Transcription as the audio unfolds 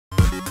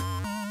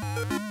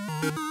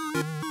What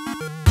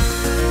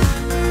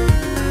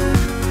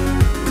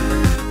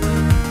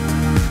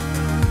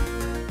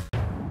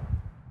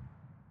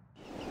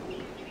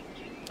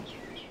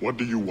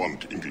do you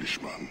want,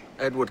 Englishman?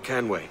 Edward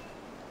Kenway.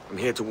 I'm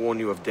here to warn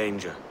you of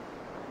danger.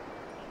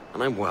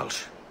 And I'm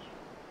Welsh.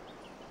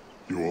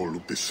 You all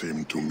look the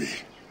same to me.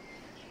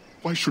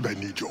 Why should I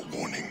need your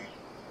warning?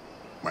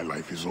 My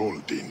life is all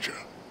danger.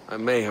 I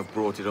may have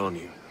brought it on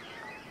you.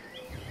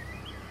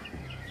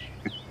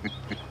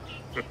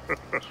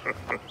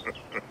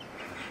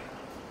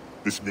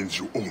 This means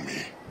you owe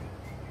me.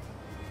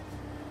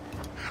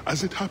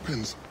 As it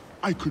happens,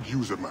 I could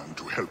use a man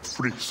to help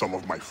free some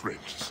of my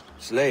friends.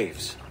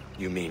 Slaves,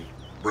 you mean?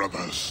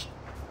 Brothers.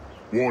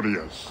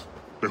 Warriors.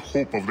 The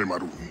hope of the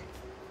Maroon.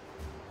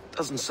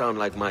 Doesn't sound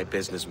like my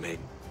business,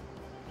 mate.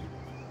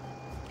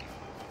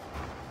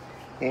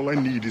 All I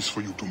need is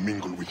for you to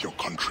mingle with your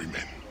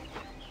countrymen.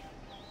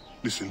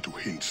 Listen to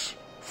hints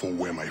for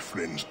where my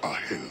friends are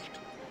held.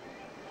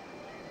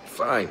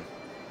 Fine.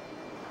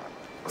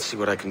 I'll see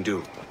what I can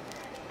do.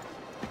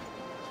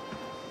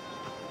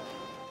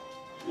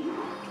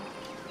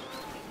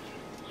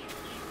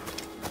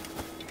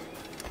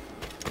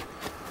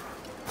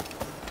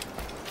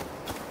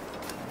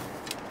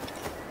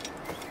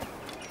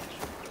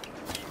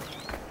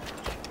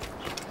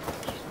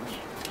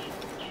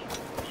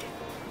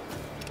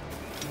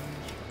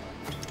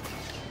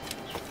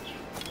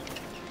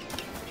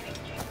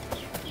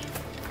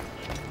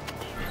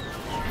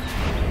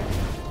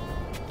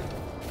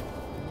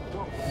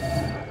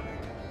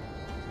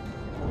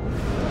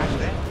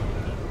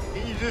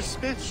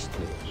 Dismissed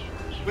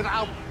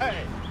without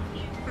pay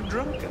for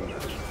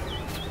drunkenness.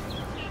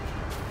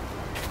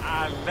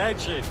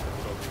 Alleged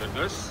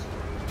drunkenness.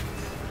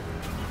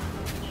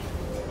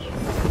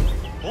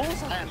 All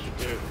I had to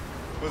do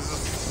was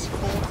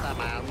escort the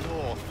man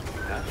north.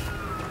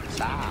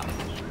 South?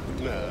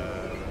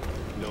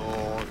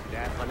 No,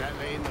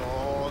 definitely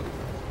north.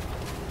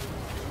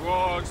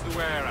 Towards the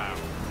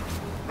warehouse.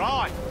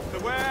 Right, the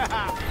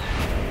warehouse.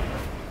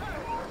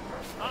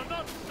 I'll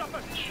not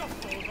suffer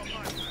shuffles on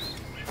my face.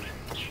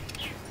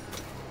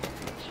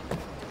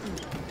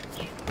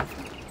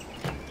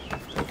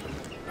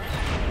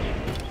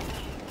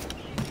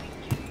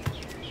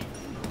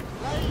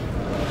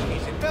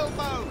 He's in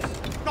Bilbo's.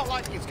 Not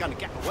like he's gonna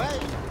get away.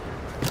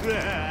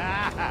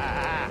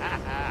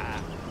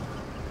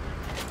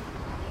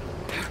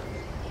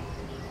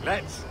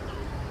 Let's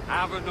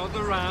have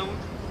another round.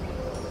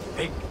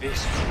 Think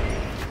this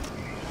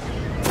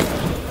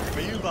through.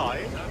 Are you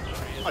buying?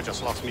 I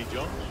just lost me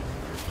job.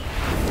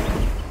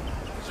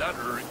 Is that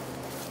right?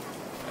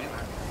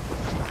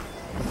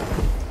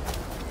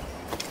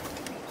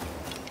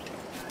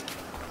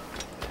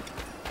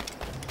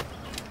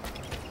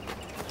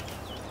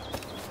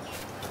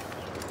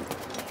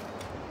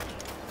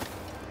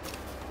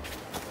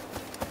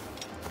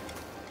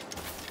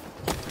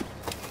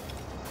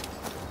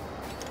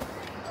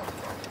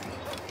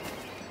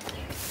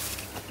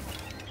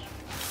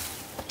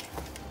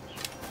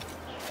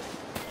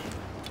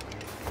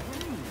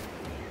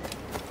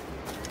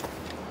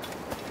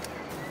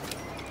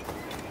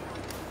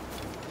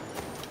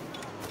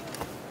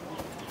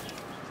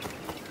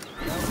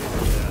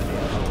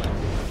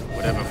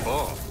 Whatever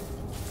for?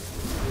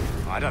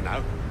 I don't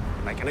know.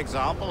 Make an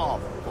example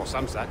of, or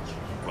some such.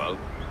 Well,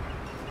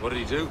 what did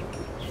he do?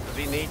 Does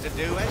he need to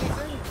do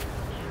anything?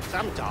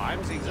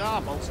 Sometimes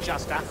examples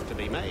just have to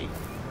be made.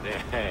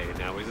 Hey,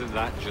 now isn't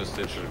that just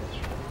the truth?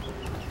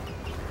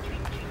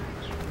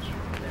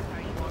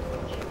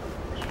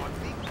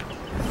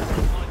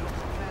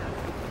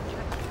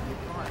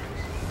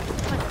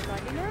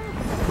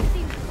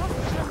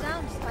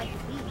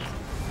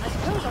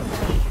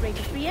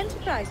 Free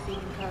enterprise being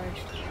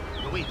encouraged.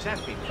 The weeks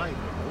have been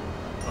favourable,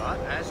 but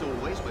as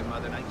always, when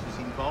Mother Nature's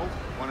involved,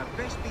 one had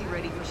best be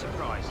ready for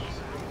surprises.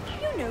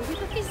 You know,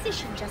 we've a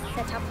physician just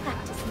set up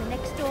practice in the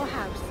next door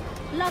house.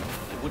 Love.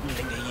 It wouldn't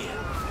linger here.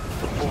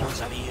 The balls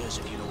have ears,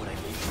 if you know what I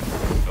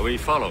mean. Are we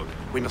followed?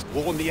 We must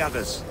warn the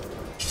others.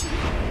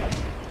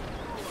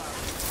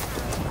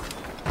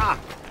 Ah!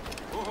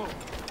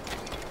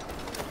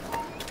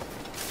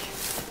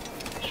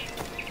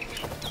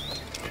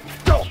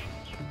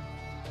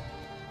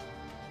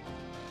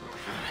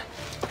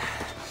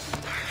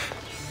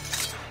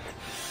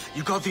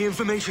 You got the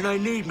information I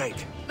need,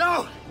 mate?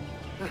 No!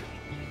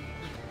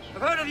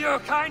 I've heard of your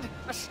kind.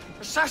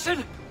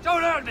 Assassin,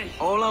 don't hurt me!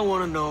 All I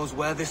want to know is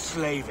where this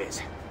slave is.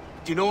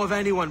 Do you know of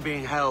anyone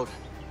being held?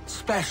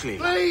 Especially...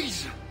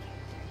 Please!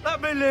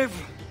 Let me live!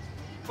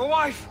 For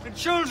wife and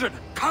children!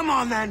 Come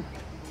on, then!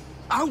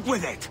 Out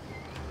with it!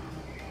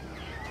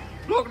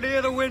 Look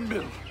near the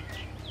windmill.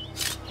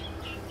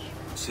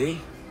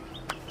 See?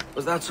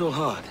 Was that so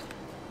hard?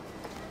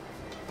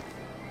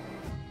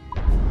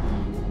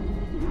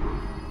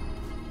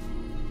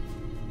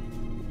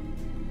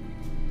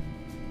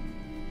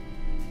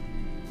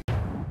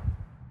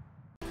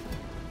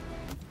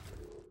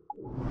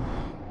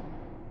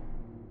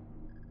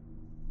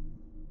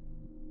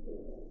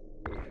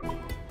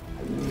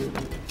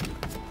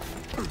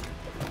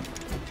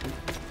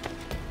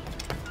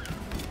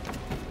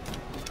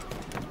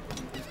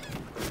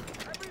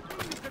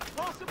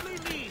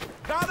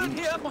 in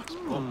here! Must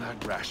put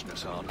that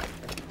rashness on.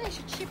 They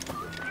should ship.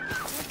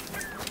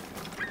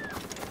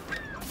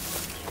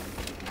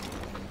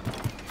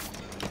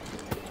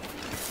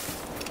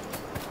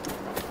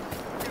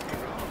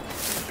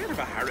 Bit of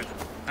a harridan,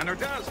 and her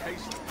dad's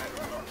hasten.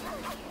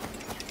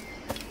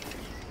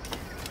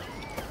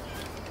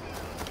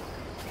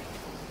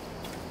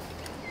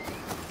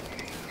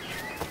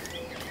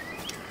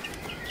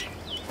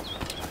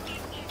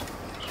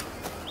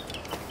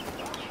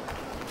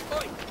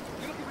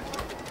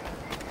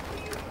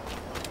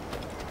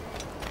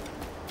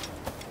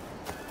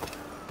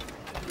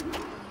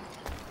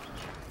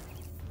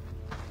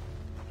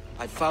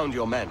 I found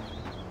your men.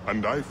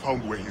 And I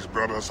found where his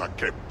brothers are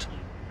kept.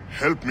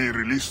 Help me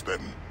release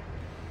them.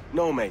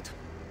 No, mate.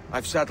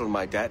 I've settled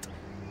my debt.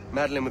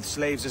 Meddling with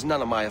slaves is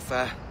none of my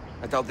affair.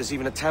 I doubt there's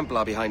even a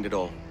Templar behind it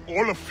all.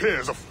 All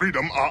affairs of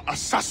freedom are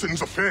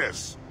assassins'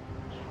 affairs.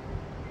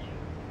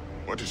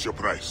 What is your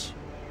price?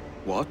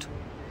 What?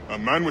 A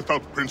man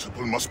without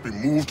principle must be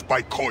moved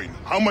by coin.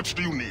 How much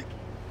do you need?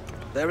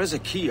 There is a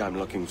key I'm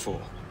looking for.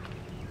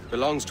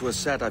 Belongs to a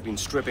set I've been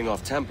stripping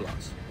off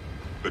Templars.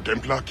 The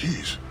Templar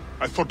keys?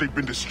 I thought they'd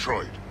been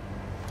destroyed.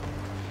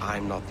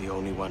 I'm not the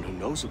only one who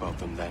knows about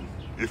them, then.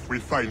 If we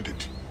find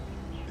it,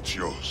 it's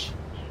yours.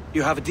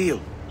 You have a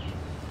deal.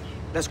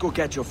 Let's go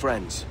get your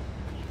friends.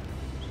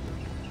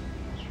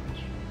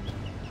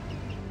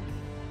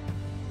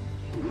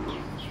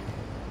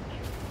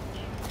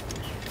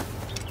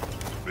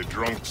 The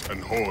drunks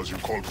and whores you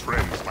call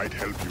friends might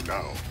help you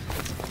now.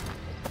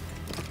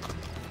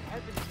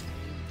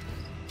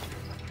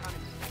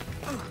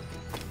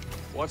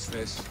 What's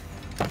this?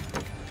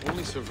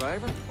 Only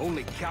survivor?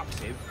 Only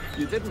captive?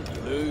 You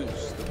didn't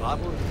lose the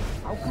battle.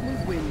 How can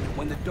we win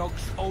when the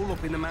dogs all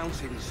up in the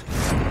mountains?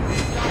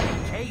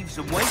 Dark caves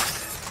and wait.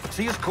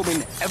 See us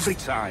coming every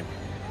time.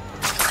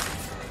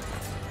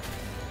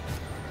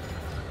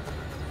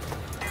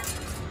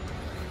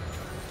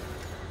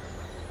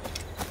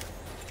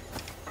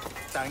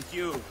 Thank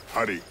you.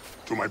 Hurry,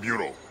 to my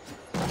bureau.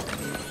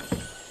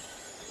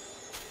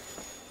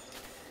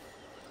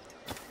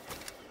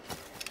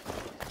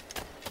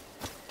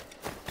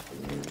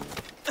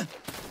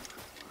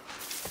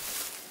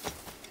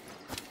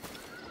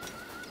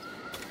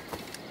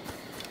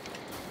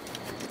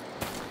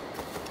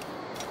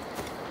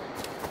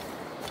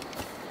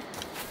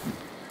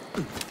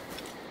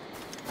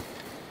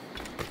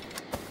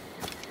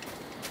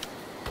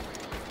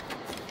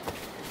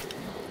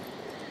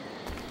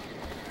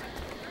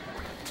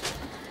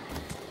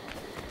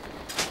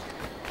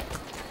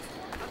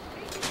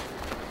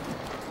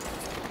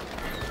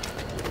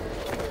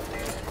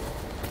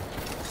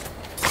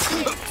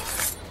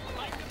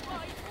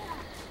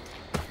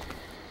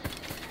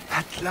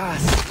 At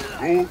last.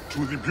 Go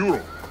to the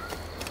bureau.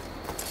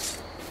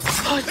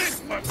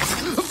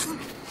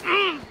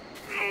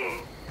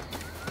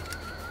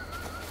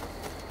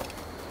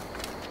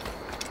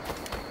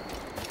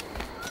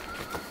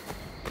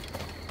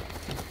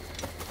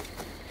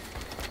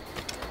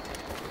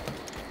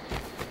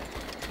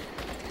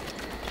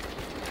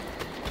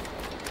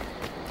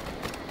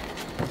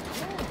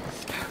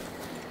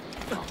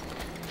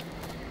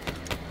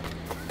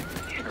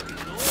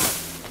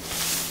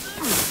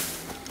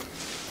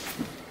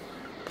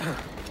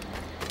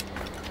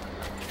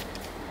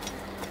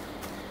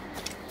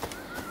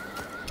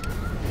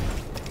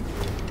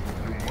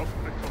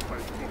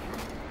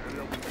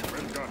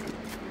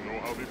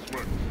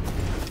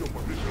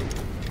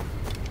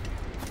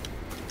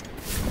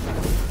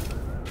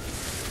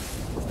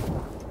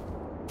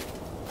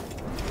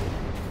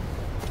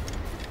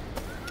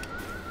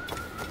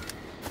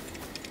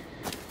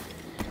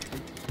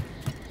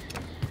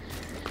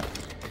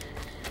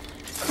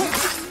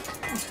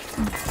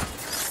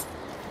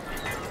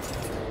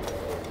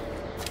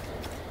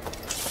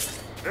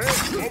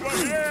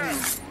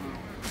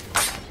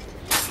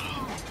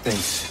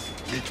 Thanks.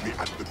 Meet me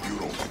at the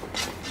bureau.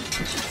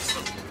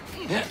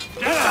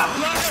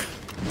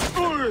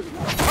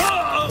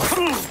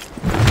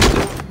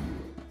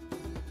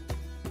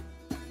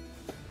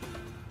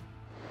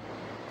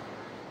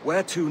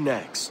 Where to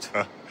next?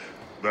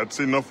 That's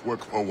enough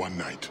work for one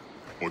night.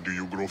 Or do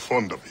you grow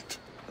fond of it?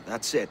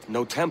 That's it.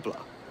 No Templar.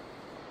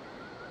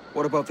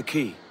 What about the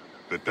key?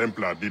 The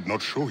Templar did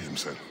not show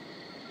himself.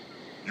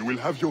 You will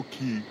have your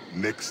key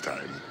next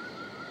time.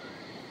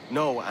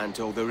 No,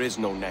 Anto, there is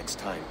no next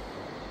time.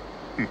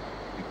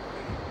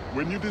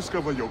 When you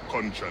discover your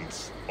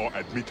conscience, or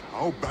admit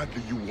how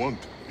badly you want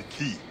the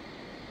key,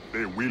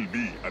 there will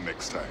be a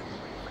next time.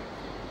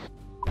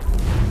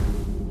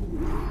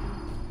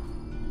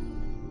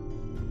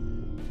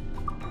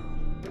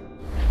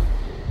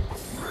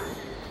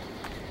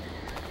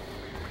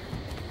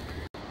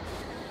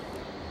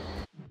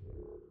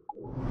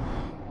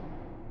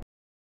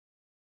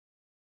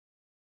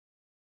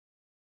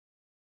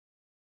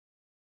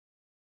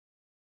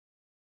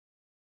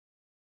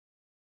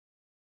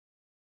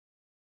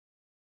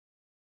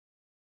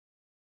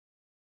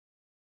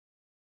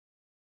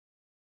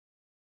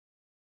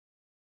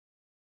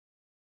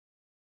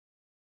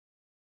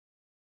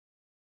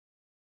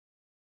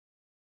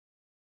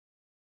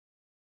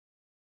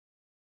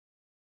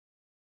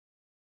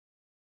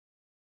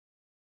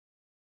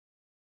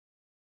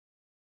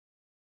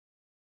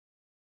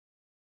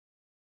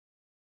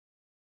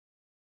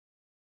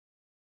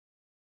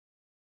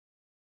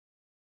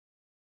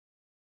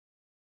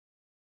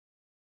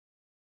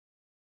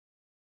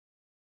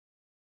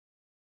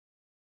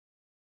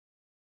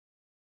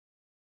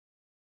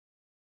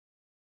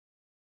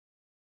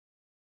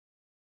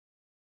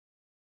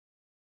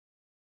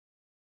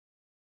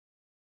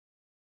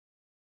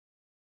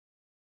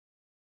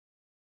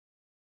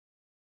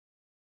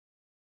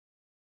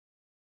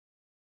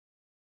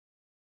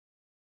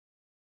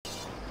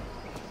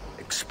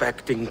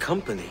 Expecting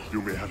company.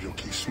 You may have your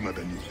key sooner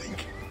than you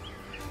think.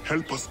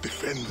 Help us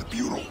defend the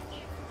Bureau.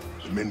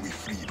 The men we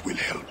freed will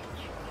help.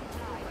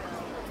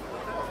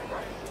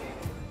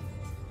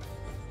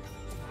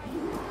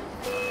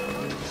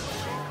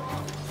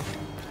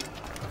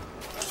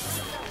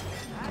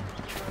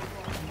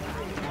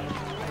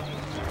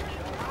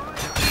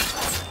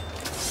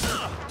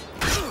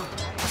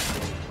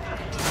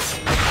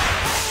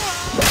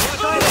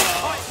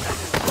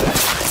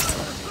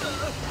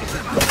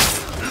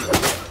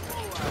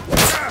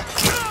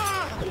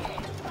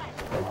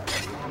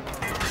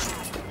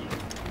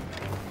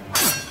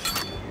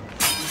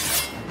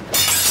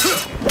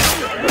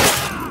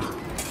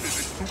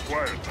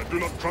 Do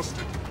not trust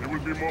it. There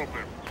will be more of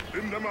them.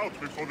 Thin them out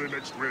before the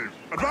next wave.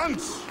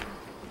 Advance!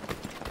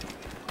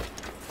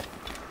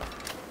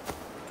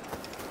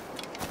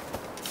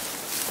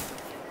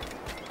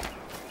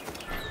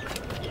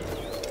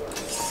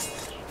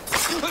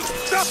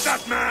 Stop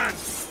that man!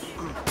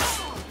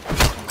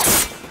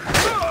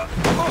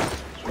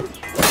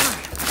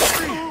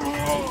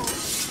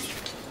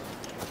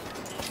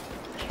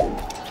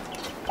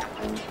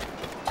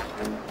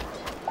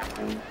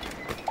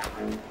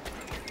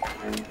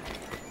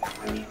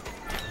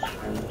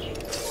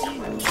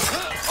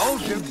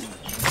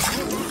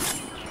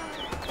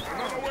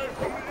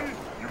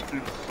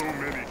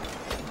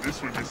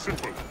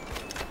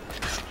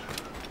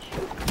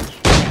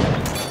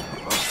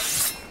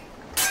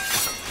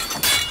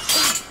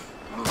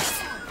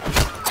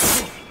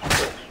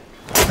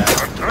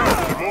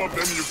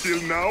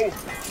 Now,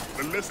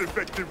 the less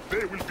effective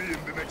they will be in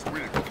the next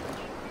wave.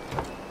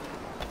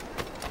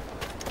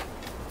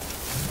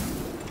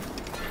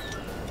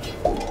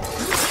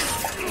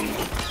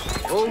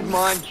 Old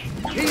man,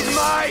 he's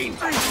mine!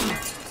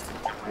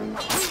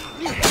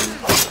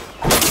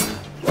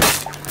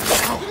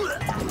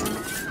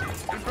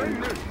 Defend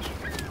me!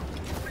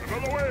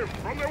 Another wave,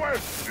 from the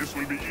west! This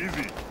will be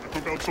easy. I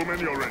took out so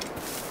many already.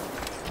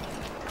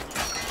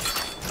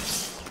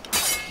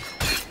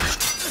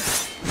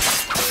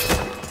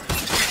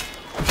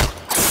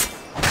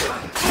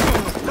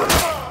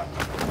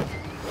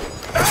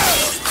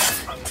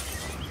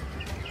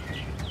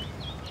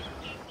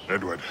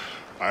 Edward,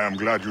 I am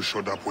glad you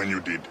showed up when you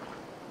did.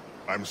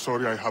 I'm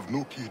sorry I have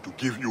no key to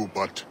give you,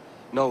 but...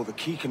 No, the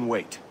key can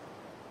wait.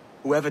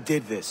 Whoever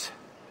did this,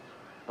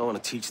 I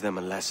want to teach them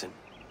a lesson.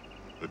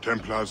 The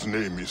Templar's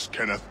name is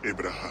Kenneth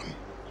Abraham.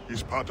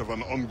 He's part of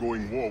an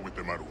ongoing war with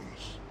the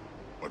Maroons.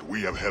 But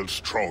we have held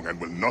strong and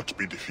will not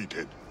be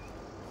defeated.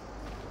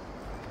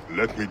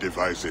 Let me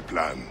devise a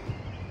plan.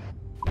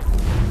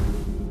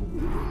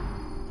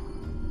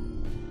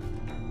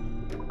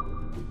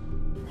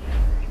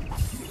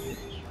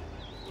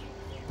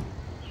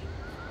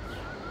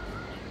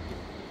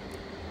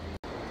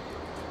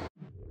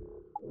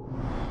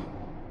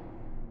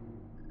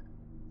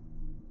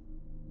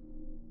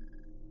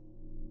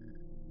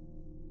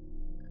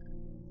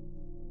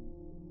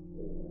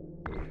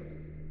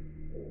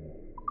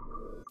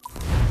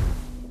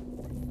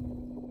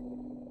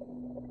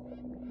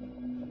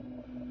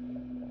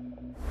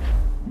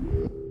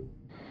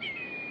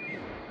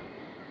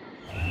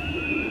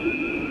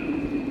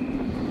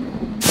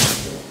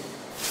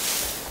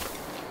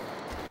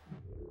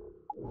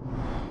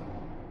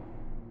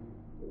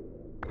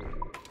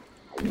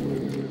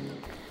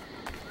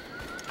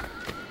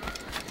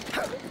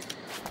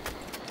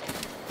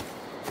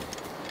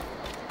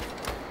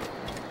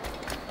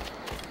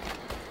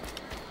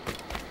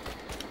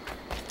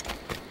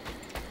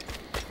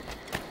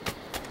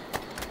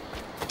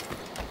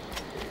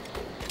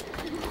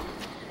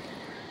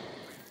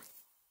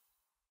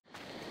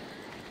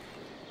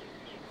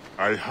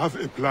 I have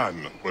a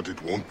plan, but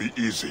it won't be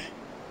easy.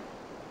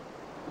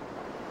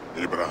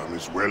 Abraham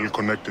is well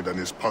connected and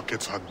his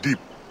pockets are deep.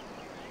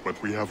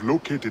 But we have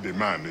located a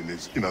man in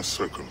his inner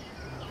circle.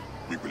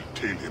 We will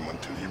tail him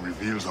until he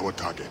reveals our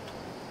target.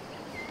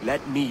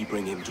 Let me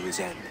bring him to his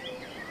end.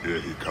 Here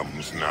he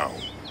comes now.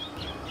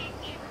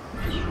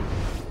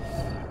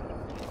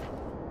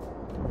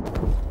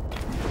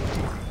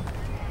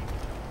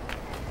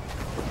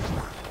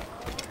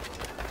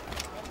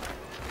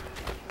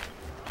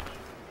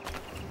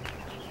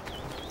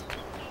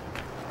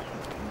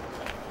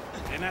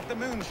 At the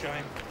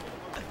moonshine.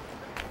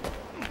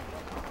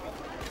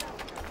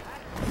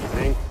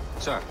 Evening.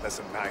 Sir,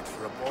 pleasant night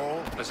for a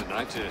ball. Pleasant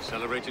night to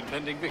celebrate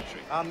impending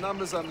victory. Our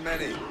numbers are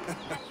many.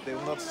 They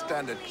will not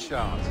stand a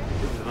chance.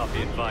 You will not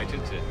be invited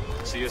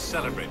to see us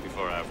celebrate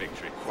before our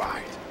victory.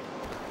 Quite.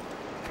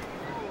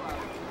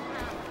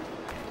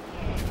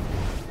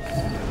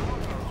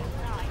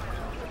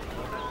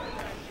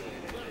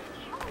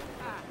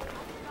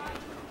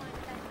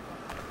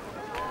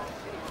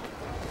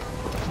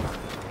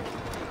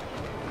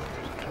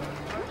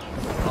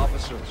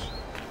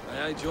 May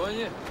I join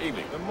you?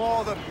 Evening. The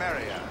more the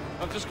merrier.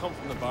 I've just come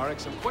from the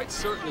barracks. I'm quite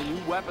certain the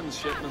new weapons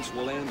shipments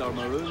will end our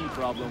maroon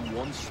problem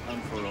once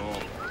and for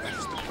all. That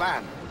is the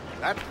plan.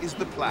 That is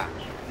the plan.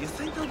 You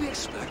think they'll be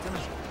expecting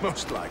it?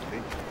 Most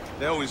likely.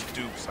 They always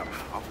do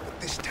somehow, but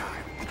this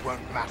time it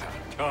won't matter.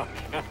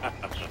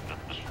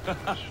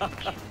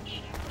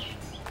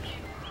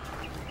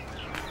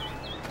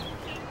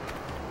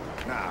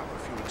 Now,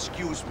 if you'll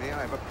excuse me,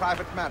 I have a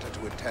private matter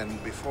to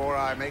attend before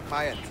I make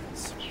my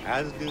entrance.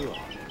 As do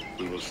I.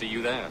 We will see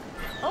you there.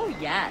 Oh,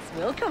 yes,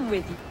 we'll come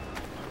with you.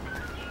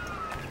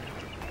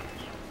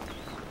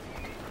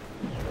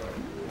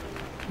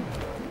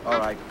 All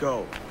right,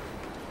 go.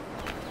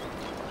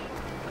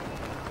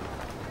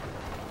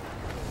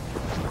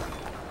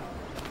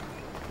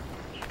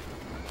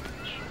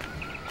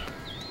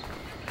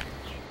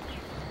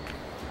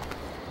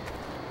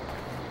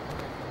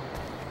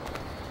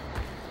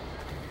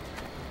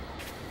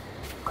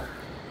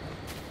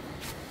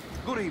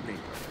 Good evening.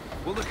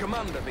 Will the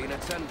commander be in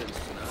attendance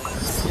tonight?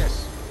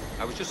 Yes.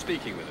 I was just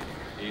speaking with him.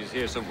 He's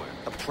here somewhere.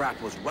 The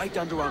prat was right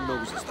under our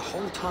noses the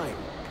whole time.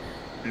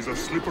 He's a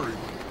slippery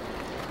one.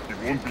 He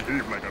won't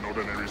behave like an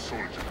ordinary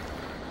soldier.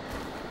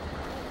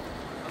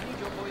 I'll need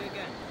your boy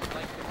again.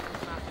 Like the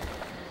matter.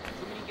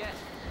 Too many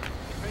guests.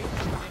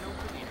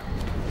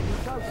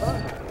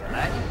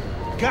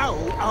 Go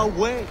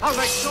away! I'll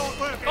make short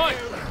work of you!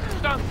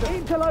 Stand!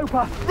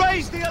 Interloper!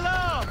 Raise the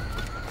alarm!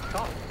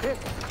 Stop, hit.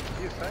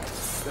 You say?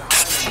 The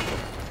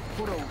Highlanders.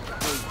 Put over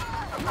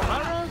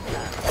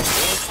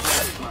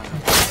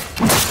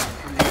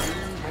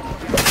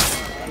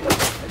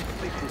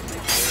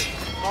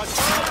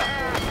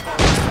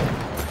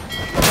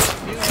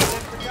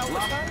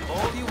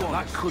all you want.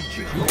 That could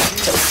you.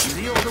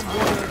 The other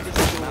word is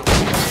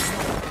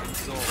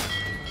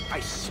I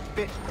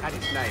spit at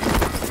his name.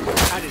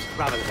 And his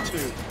brothers,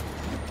 too.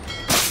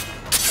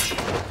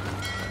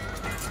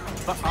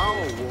 For our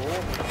war,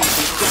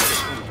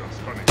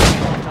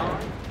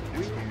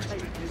 we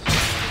take his...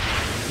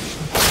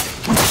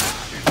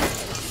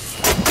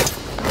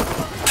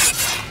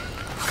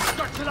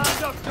 Got to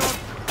land up, John!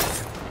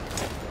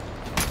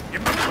 You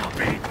must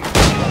be!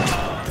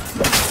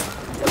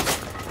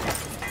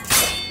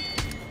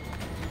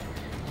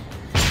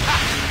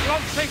 You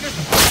won't take us!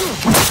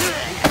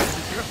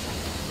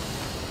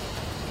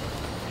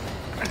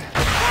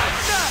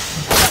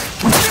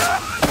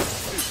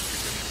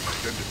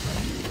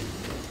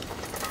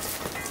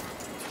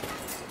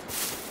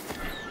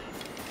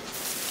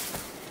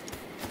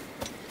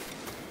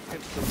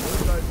 It's the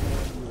lookout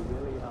man you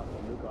really have to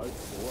look out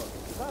for.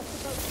 That's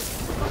about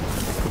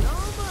no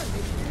man,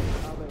 you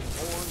having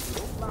horns, you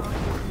don't lie,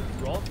 you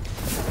run.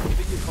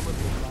 Even you coming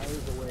from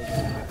miles away.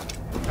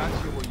 Catch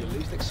you where you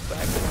least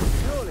expect.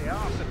 Surely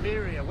our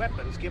superior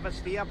weapons give us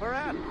the upper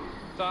hand.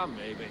 Damn,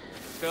 maybe.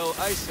 Still,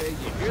 I say,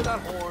 you hear that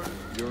horn,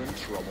 you're in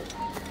trouble.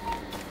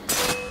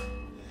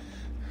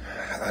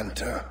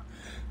 Anto,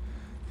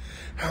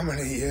 how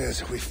many years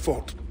have we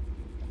fought?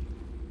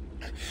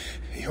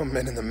 Your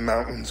men in the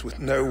mountains with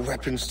no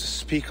weapons to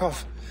speak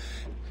of,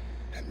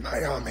 and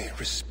my army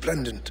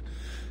resplendent.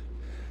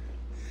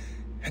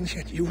 And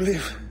yet you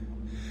live,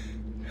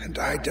 and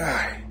I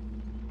die.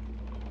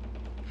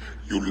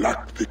 You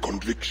lack the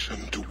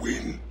conviction to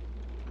win.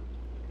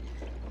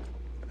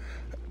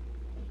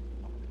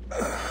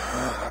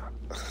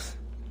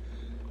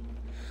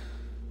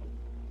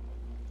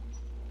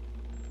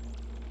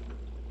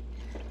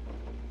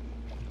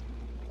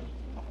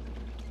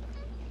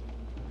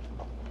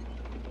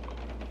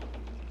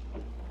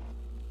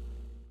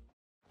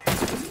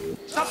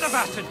 Stop the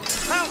bastard!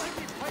 Help!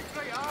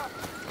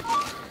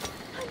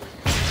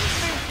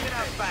 Thinking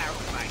about,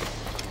 mate.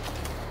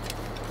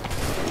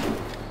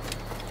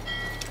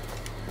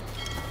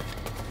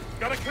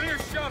 Got a clear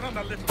shot on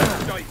that little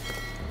shite.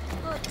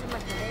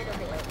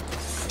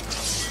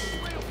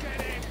 We'll get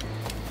in!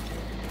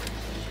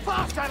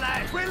 Faster,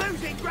 lads! We're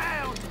losing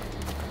ground!